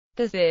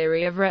The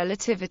theory of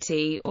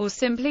relativity, or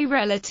simply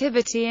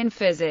relativity in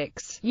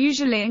physics,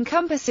 usually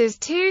encompasses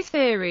two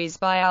theories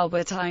by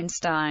Albert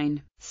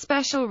Einstein: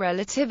 special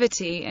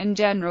relativity and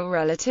general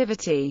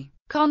relativity.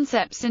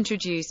 Concepts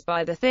introduced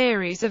by the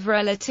theories of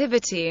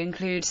relativity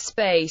include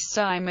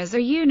spacetime as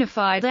a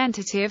unified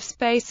entity of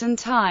space and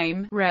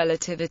time,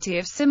 relativity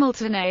of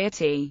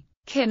simultaneity,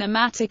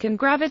 kinematic and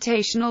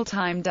gravitational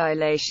time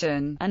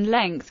dilation, and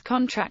length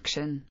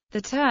contraction. The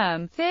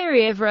term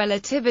theory of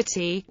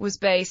relativity was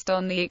based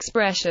on the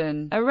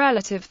expression a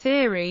relative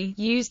theory,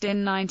 used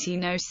in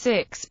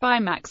 1906 by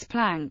Max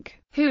Planck,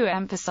 who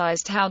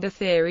emphasized how the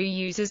theory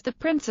uses the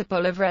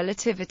principle of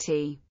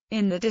relativity.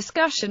 In the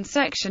discussion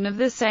section of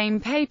the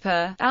same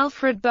paper,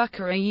 Alfred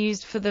Bucherer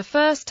used for the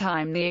first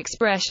time the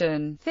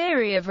expression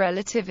theory of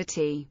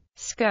relativity.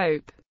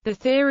 Scope. The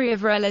theory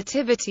of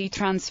relativity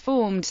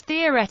transformed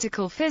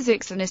theoretical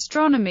physics and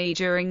astronomy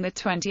during the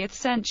 20th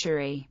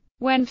century.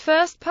 When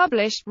first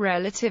published,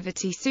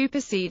 relativity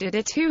superseded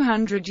a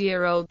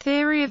 200-year-old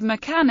theory of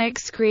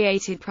mechanics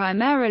created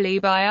primarily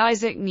by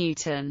Isaac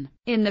Newton.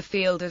 In the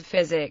field of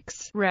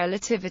physics,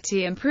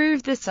 relativity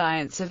improved the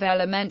science of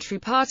elementary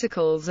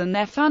particles and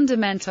their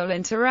fundamental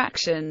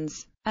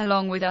interactions,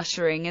 along with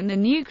ushering in the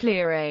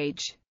nuclear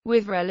age.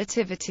 With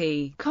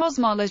relativity,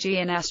 cosmology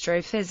and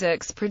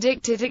astrophysics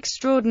predicted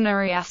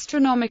extraordinary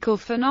astronomical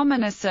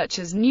phenomena such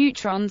as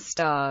neutron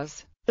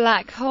stars,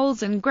 black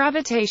holes and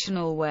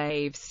gravitational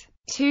waves.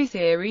 Two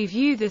theory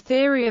view. The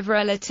theory of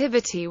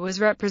relativity was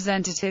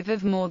representative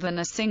of more than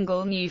a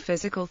single new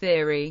physical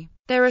theory.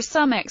 There are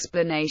some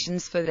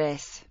explanations for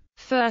this.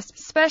 First,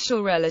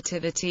 special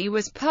relativity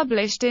was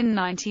published in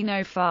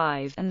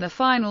 1905, and the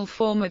final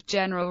form of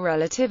general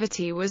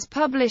relativity was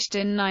published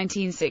in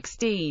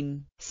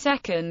 1916.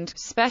 Second,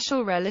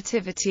 special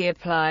relativity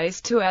applies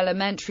to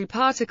elementary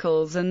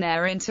particles and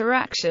their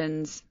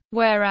interactions,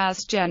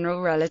 whereas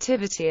general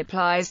relativity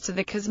applies to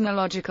the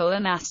cosmological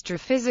and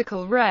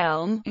astrophysical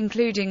realm,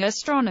 including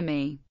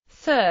astronomy.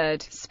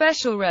 Third,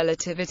 special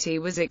relativity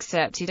was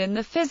accepted in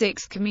the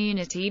physics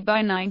community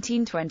by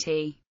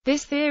 1920.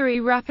 This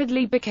theory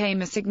rapidly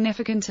became a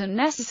significant and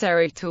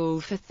necessary tool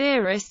for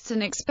theorists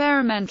and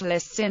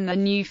experimentalists in the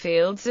new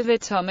fields of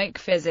atomic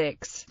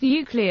physics,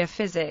 nuclear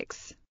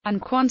physics, and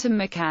quantum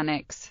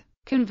mechanics.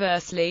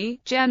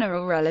 Conversely,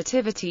 general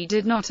relativity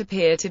did not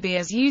appear to be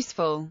as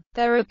useful.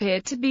 There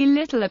appeared to be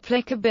little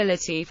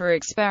applicability for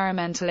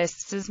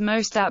experimentalists, as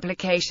most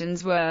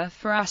applications were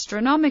for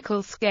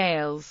astronomical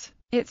scales.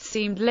 It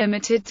seemed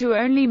limited to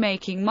only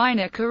making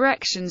minor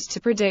corrections to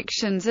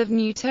predictions of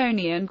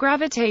Newtonian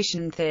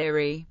gravitation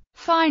theory.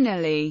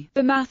 Finally,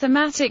 the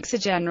mathematics of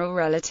general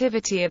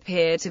relativity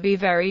appeared to be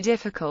very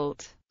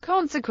difficult.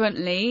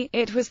 Consequently,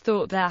 it was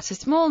thought that a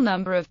small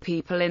number of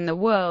people in the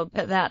world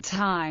at that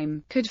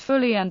time could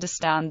fully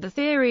understand the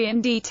theory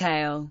in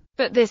detail.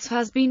 But this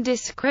has been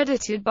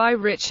discredited by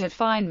Richard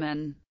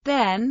Feynman.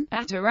 Then,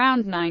 at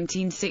around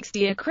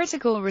 1960, a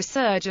critical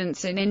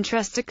resurgence in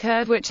interest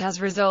occurred which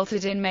has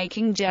resulted in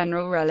making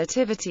general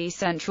relativity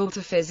central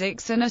to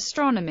physics and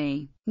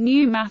astronomy.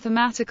 New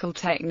mathematical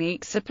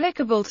techniques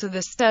applicable to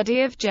the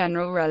study of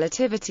general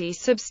relativity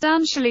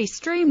substantially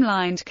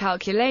streamlined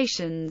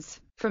calculations.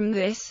 From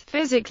this,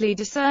 physically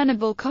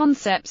discernible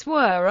concepts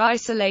were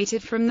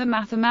isolated from the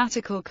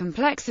mathematical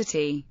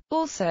complexity.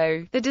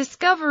 Also, the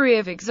discovery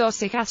of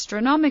exotic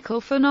astronomical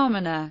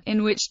phenomena,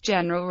 in which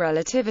general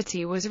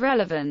relativity was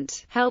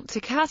relevant, helped to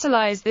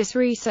catalyze this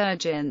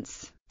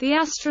resurgence. The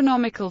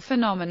astronomical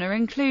phenomena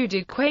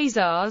included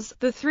quasars,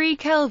 the 3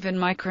 Kelvin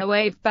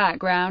microwave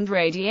background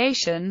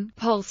radiation,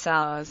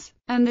 pulsars,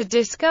 and the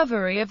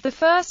discovery of the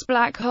first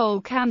black hole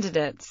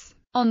candidates.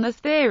 On the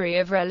theory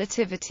of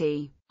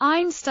relativity,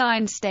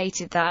 Einstein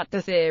stated that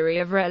the theory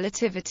of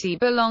relativity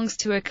belongs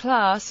to a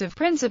class of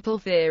principal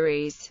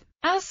theories.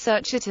 As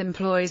such, it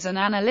employs an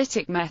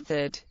analytic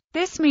method.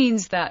 This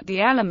means that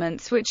the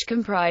elements which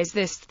comprise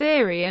this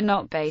theory are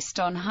not based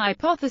on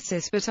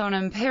hypothesis but on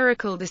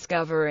empirical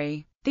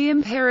discovery. The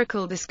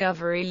empirical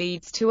discovery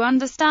leads to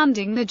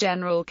understanding the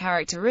general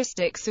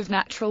characteristics of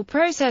natural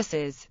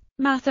processes.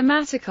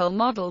 Mathematical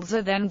models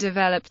are then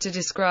developed to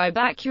describe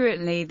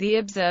accurately the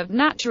observed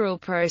natural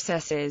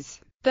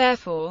processes.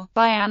 Therefore,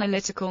 by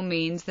analytical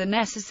means the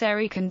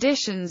necessary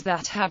conditions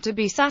that have to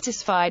be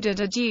satisfied are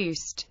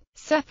deduced.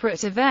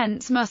 Separate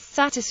events must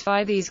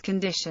satisfy these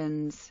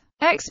conditions.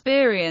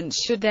 Experience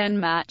should then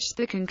match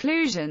the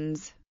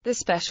conclusions. The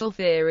special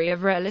theory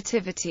of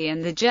relativity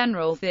and the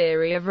general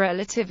theory of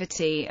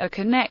relativity are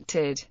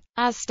connected.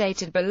 As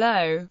stated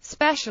below,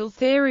 special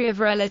theory of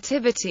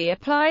relativity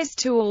applies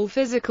to all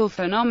physical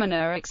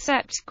phenomena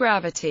except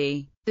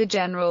gravity. The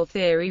general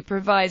theory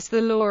provides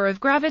the law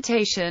of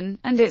gravitation,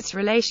 and its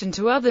relation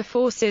to other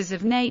forces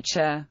of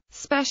nature.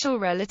 Special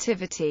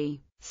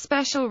relativity.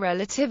 Special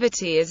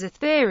relativity is a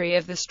theory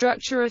of the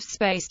structure of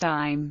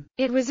spacetime.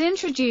 It was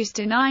introduced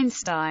in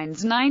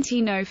Einstein's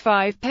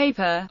 1905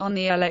 paper on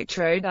the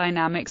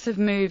electrodynamics of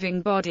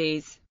moving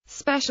bodies.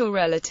 Special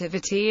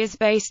relativity is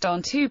based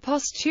on two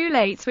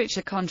postulates which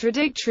are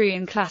contradictory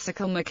in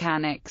classical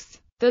mechanics.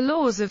 The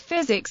laws of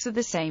physics are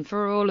the same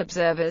for all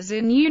observers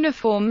in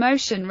uniform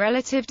motion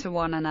relative to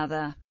one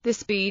another. The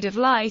speed of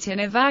light in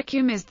a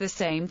vacuum is the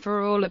same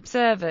for all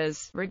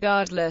observers,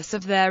 regardless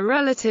of their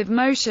relative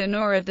motion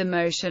or of the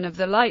motion of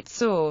the light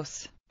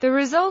source. The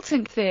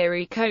resultant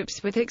theory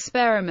copes with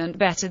experiment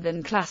better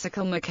than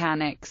classical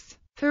mechanics.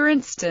 For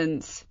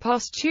instance,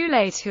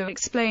 postulate who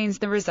explains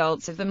the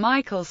results of the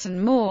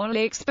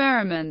Michelson-Morley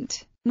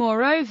experiment.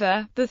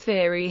 Moreover, the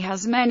theory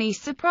has many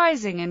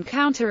surprising and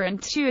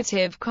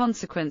counterintuitive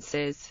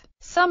consequences.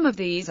 Some of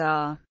these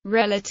are: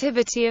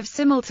 relativity of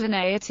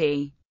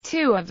simultaneity.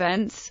 Two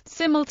events,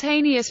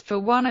 simultaneous for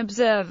one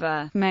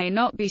observer, may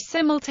not be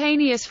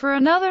simultaneous for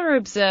another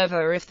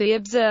observer if the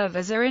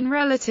observers are in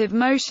relative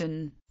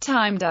motion.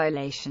 Time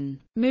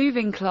dilation.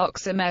 Moving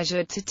clocks are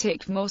measured to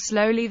tick more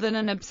slowly than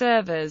an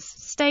observer's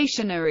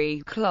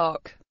stationary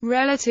clock.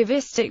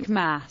 Relativistic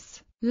mass.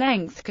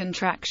 Length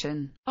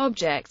contraction.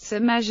 Objects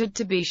are measured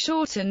to be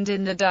shortened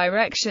in the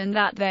direction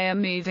that they are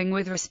moving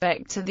with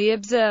respect to the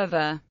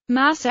observer.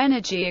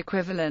 Mass-energy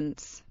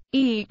equivalence.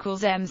 E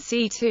equals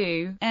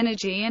mc2,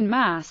 energy and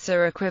mass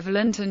are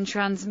equivalent and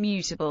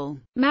transmutable.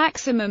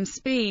 Maximum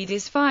speed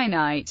is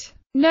finite.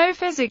 No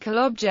physical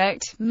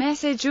object,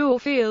 message or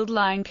field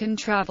line can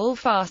travel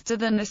faster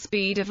than the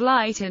speed of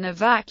light in a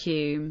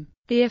vacuum.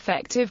 The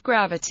effect of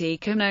gravity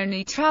can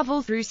only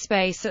travel through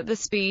space at the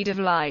speed of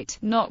light,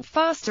 not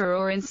faster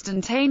or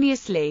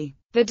instantaneously.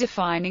 The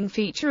defining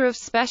feature of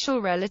special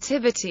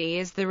relativity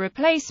is the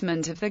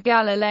replacement of the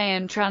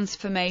Galilean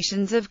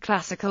transformations of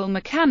classical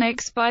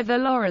mechanics by the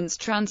Lorentz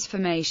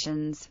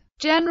transformations.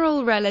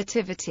 General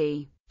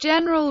relativity.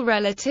 General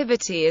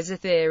relativity is a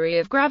theory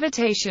of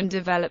gravitation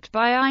developed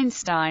by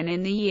Einstein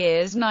in the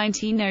years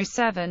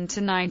 1907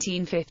 to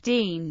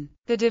 1915.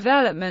 The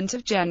development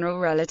of general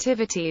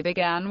relativity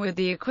began with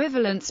the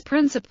equivalence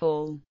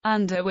principle,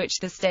 under which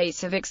the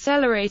states of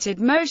accelerated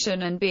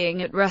motion and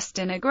being at rest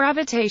in a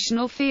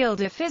gravitational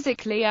field are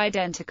physically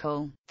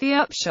identical. The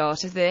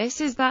upshot of this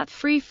is that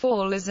free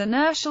fall is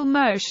inertial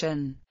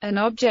motion. An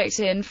object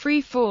in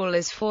free fall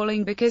is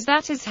falling because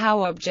that is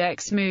how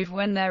objects move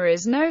when there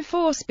is no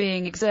force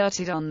being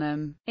exerted on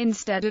them,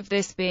 instead of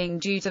this being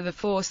due to the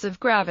force of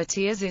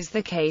gravity as is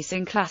the case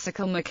in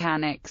classical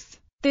mechanics.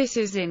 This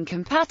is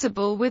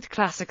incompatible with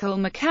classical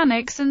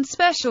mechanics and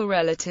special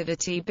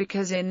relativity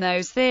because in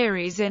those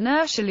theories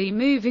inertially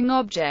moving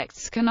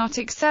objects cannot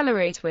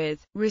accelerate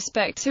with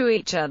respect to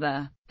each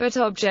other, but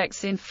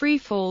objects in free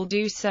fall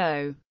do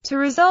so. To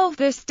resolve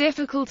this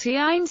difficulty,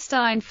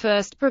 Einstein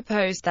first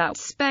proposed that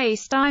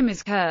space-time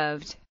is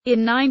curved.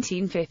 In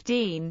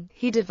 1915,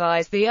 he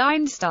devised the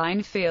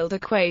Einstein field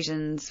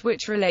equations,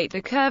 which relate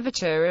the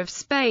curvature of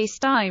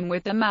space-time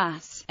with the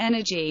mass,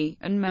 energy,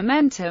 and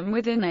momentum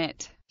within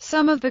it.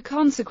 Some of the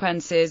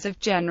consequences of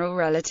general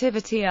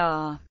relativity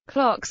are: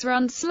 clocks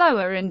run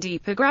slower in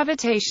deeper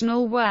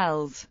gravitational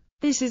wells.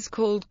 This is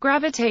called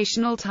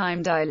gravitational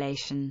time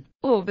dilation.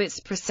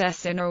 Orbits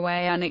precess in a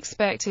way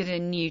unexpected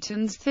in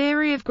Newton's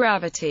theory of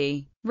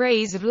gravity.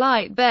 Rays of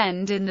light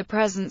bend in the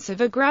presence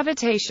of a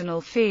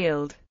gravitational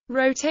field.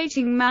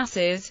 Rotating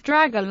masses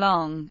drag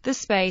along the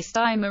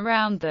space-time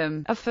around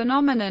them, a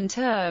phenomenon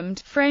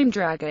termed frame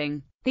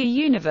dragging. The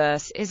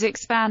universe is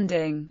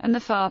expanding, and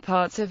the far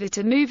parts of it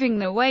are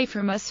moving away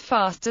from us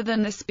faster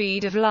than the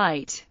speed of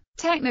light.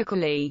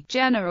 Technically,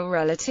 general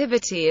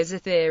relativity is a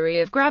theory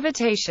of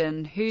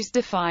gravitation whose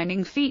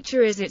defining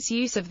feature is its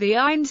use of the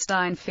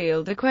Einstein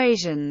field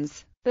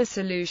equations. The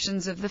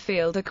solutions of the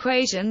field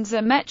equations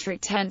are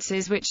metric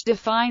tensors which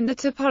define the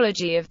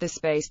topology of the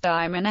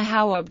spacetime and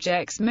how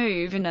objects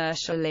move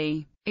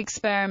inertially.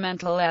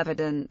 Experimental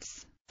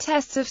evidence.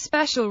 Tests of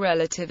special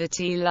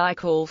relativity.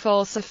 Like all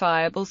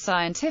falsifiable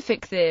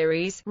scientific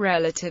theories,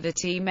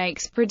 relativity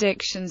makes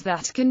predictions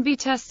that can be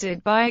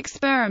tested by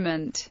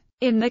experiment.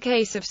 In the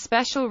case of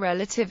special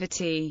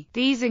relativity,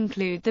 these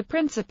include the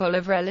principle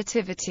of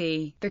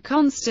relativity, the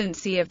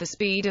constancy of the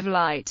speed of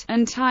light,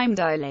 and time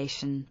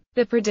dilation.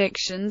 The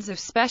predictions of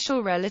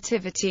special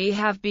relativity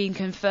have been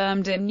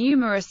confirmed in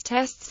numerous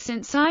tests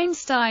since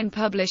Einstein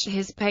published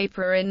his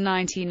paper in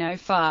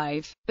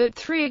 1905, but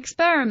 3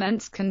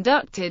 experiments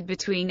conducted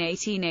between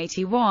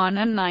 1881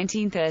 and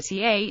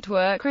 1938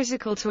 were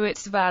critical to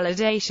its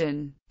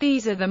validation.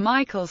 These are the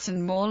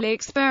Michelson-Morley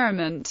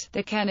experiment,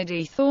 the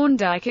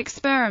Kennedy-Thorndike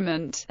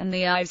experiment, and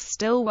the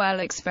Ives-Stilwell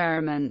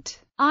experiment.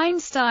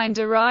 Einstein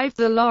derived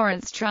the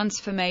Lorentz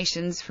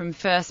transformations from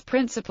first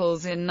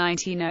principles in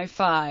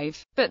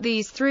 1905, but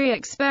these 3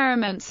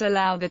 experiments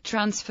allow the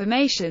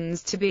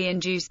transformations to be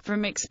induced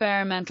from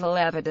experimental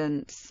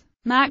evidence.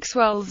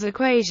 Maxwell's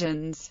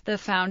equations, the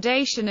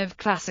foundation of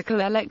classical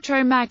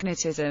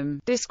electromagnetism,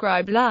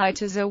 describe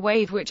light as a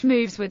wave which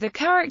moves with a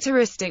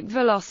characteristic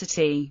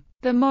velocity.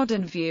 The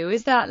modern view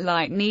is that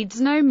light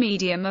needs no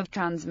medium of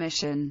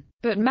transmission,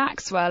 but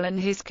Maxwell and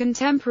his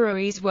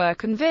contemporaries were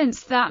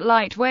convinced that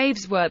light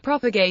waves were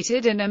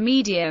propagated in a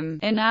medium,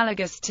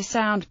 analogous to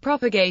sound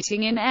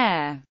propagating in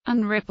air,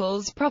 and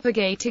ripples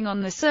propagating on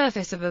the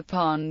surface of a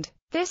pond.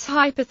 This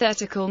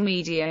hypothetical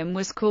medium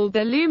was called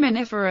the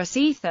luminiferous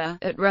ether,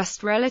 at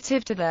rest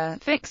relative to the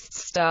fixed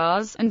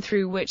stars, and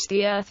through which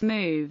the Earth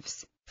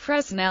moves.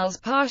 Fresnel's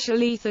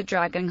partial ether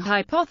dragging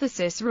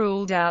hypothesis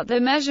ruled out the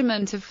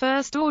measurement of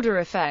first-order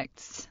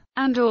effects,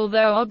 and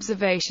although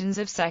observations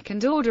of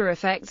second-order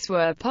effects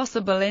were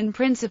possible in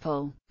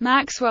principle,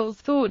 Maxwell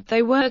thought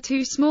they were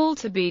too small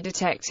to be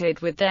detected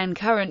with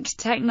then-current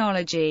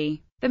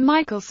technology. The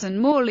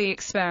Michelson-Morley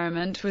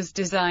experiment was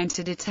designed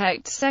to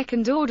detect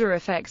second-order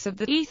effects of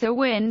the ether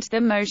wind, the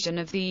motion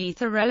of the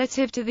ether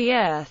relative to the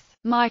Earth.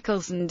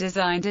 Michelson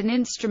designed an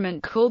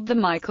instrument called the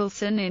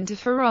Michelson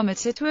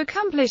interferometer to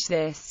accomplish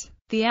this.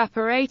 The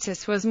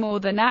apparatus was more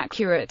than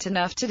accurate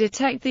enough to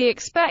detect the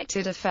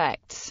expected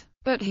effects,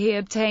 but he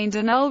obtained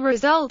a null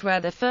result where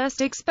the first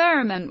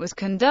experiment was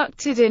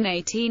conducted in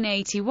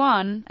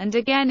 1881, and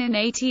again in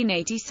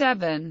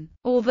 1887.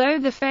 Although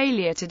the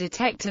failure to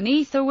detect an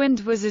ether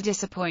wind was a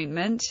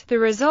disappointment, the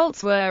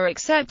results were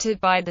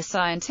accepted by the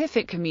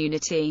scientific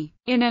community.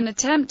 In an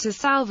attempt to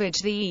salvage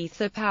the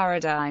ether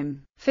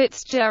paradigm,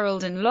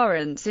 Fitzgerald and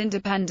Lawrence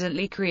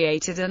independently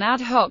created an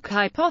ad hoc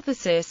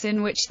hypothesis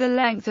in which the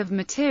length of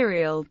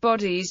material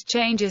bodies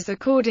changes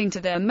according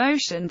to their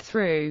motion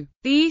through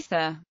the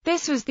ether.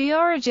 This was the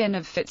origin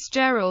of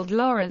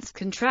Fitzgerald-Lawrence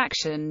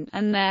contraction,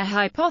 and their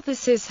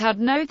hypothesis had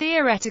no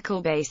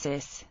theoretical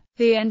basis.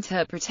 The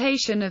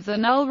interpretation of the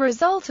null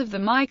result of the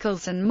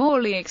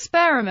Michelson-Morley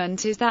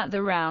experiment is that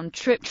the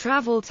round-trip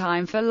travel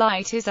time for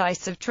light is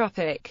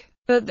isotropic.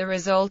 But the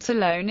result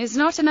alone is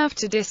not enough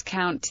to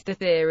discount the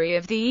theory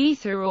of the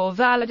ether or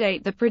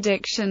validate the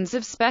predictions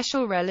of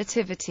special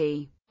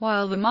relativity.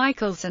 While the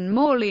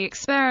Michelson-Morley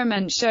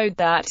experiment showed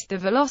that the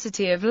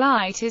velocity of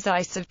light is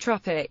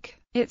isotropic,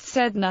 it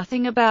said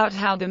nothing about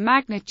how the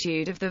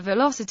magnitude of the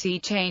velocity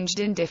changed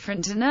in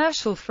different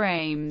inertial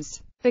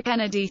frames. The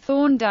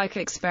Kennedy-Thorndike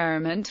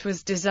experiment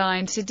was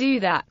designed to do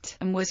that,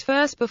 and was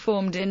first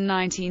performed in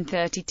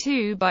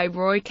 1932 by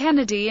Roy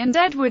Kennedy and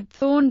Edward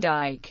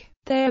Thorndike.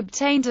 They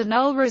obtained a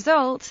null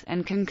result,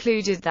 and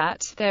concluded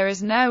that there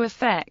is no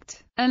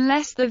effect,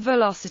 unless the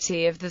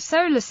velocity of the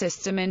Solar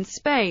System in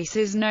space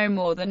is no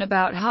more than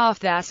about half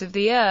that of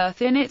the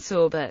Earth in its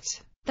orbit.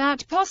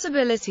 That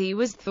possibility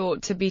was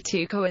thought to be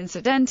too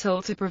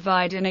coincidental to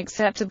provide an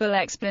acceptable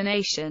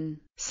explanation.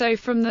 So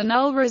from the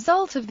null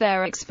result of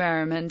their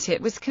experiment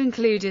it was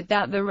concluded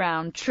that the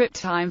round-trip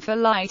time for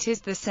light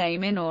is the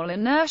same in all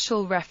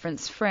inertial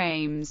reference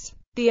frames.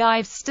 The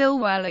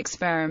Ives-Stilwell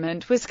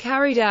experiment was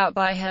carried out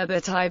by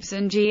Herbert Ives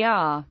and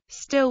G.R.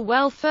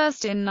 Stilwell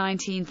first in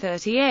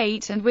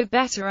 1938 and with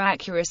better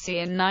accuracy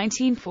in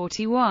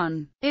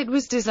 1941. It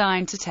was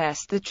designed to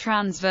test the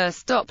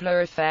transverse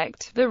Doppler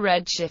effect, the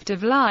redshift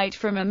of light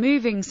from a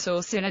moving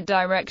source in a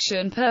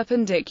direction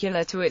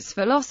perpendicular to its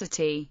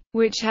velocity,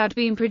 which had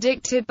been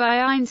predicted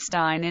by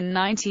Einstein in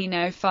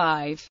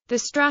 1905. The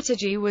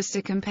strategy was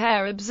to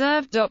compare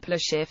observed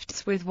Doppler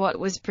shifts with what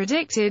was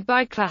predicted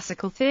by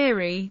classical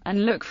theory,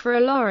 and look for a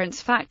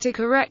Lorentz factor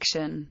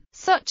correction.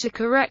 Such a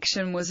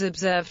correction was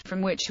observed,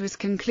 from which was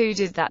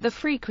concluded that the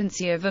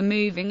frequency of a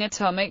moving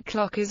atomic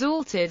clock is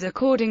altered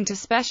according to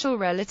special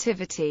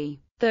relativity.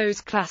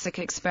 Those classic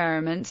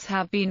experiments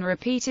have been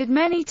repeated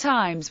many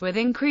times with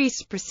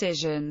increased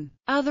precision.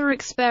 Other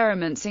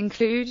experiments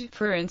include,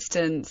 for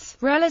instance,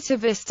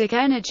 relativistic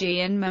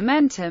energy and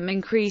momentum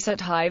increase at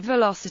high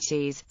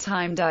velocities,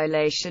 time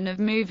dilation of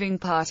moving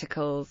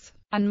particles,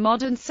 and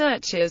modern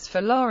searches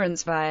for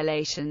Lorentz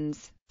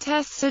violations.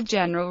 Tests of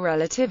general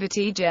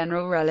relativity.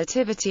 General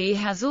relativity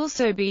has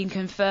also been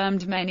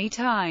confirmed many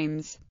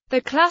times.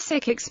 The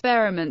classic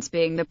experiments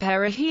being the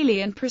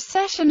perihelion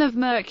precession of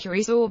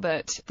Mercury's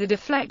orbit, the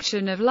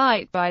deflection of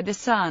light by the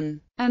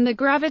Sun, and the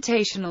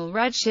gravitational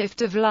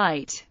redshift of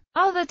light.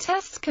 Other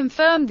tests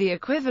confirmed the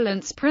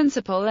equivalence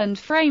principle and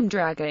frame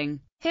dragging.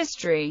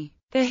 History.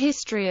 The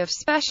history of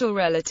special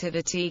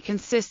relativity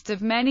consists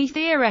of many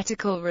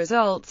theoretical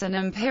results and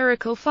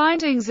empirical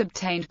findings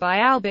obtained by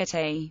Albert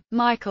A.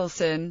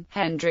 Michelson,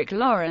 Hendrik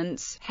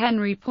Lorentz,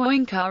 Henry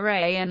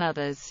Poincaré and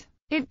others.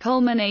 It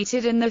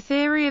culminated in the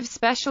theory of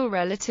special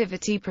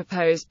relativity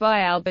proposed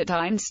by Albert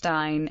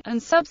Einstein,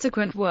 and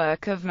subsequent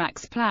work of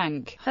Max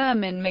Planck,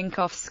 Hermann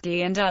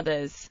Minkowski and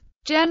others.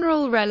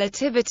 General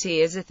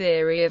relativity is a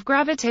theory of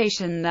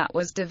gravitation that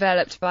was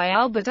developed by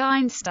Albert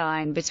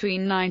Einstein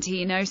between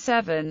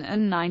 1907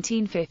 and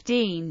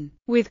 1915,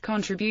 with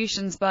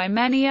contributions by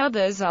many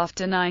others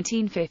after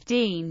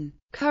 1915.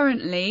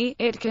 Currently,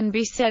 it can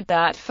be said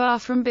that far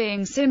from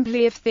being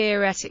simply of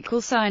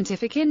theoretical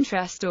scientific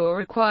interest or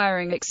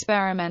requiring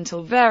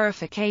experimental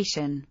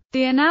verification,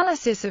 the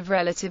analysis of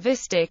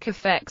relativistic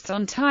effects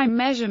on time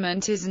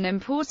measurement is an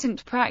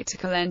important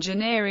practical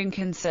engineering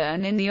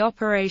concern in the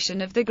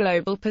operation of the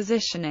global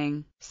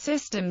positioning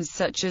systems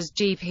such as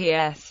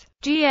GPS.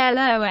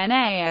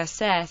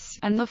 GLONASS,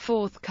 and the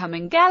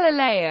forthcoming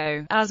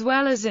Galileo, as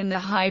well as in the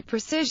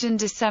high-precision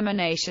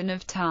dissemination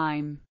of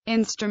time.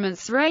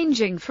 Instruments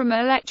ranging from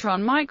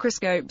electron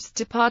microscopes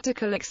to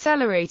particle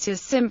accelerators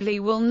simply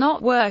will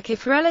not work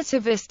if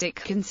relativistic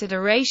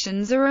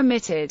considerations are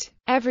omitted.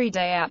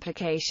 Everyday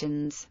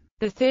applications.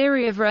 The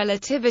theory of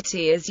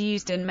relativity is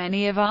used in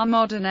many of our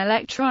modern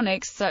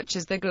electronics, such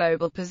as the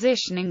Global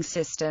Positioning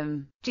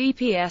System.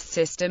 GPS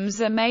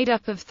systems are made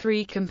up of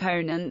three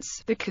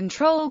components: the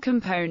control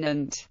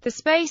component, the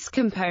space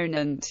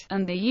component,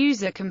 and the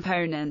user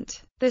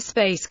component. The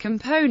space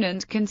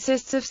component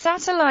consists of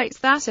satellites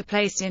that are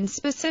placed in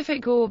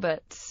specific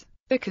orbits.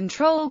 The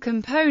control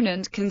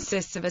component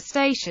consists of a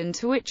station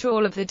to which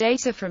all of the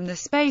data from the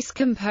space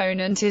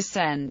component is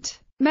sent.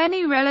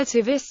 Many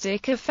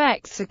relativistic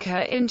effects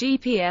occur in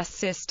GPS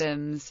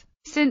systems.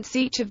 Since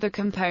each of the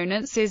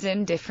components is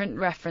in different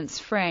reference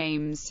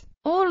frames,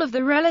 all of the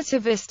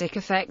relativistic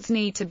effects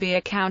need to be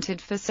accounted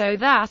for so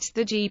that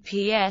the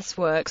GPS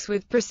works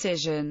with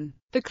precision.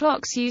 The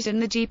clocks used in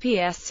the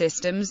GPS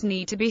systems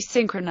need to be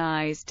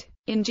synchronized.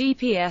 In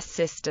GPS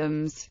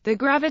systems, the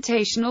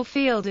gravitational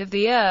field of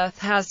the Earth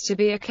has to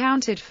be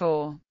accounted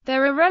for.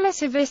 There are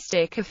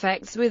relativistic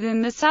effects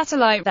within the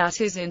satellite that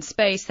is in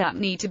space that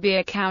need to be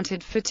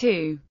accounted for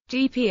too.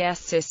 GPS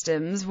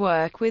systems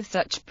work with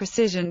such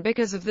precision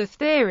because of the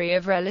theory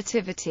of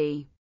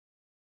relativity.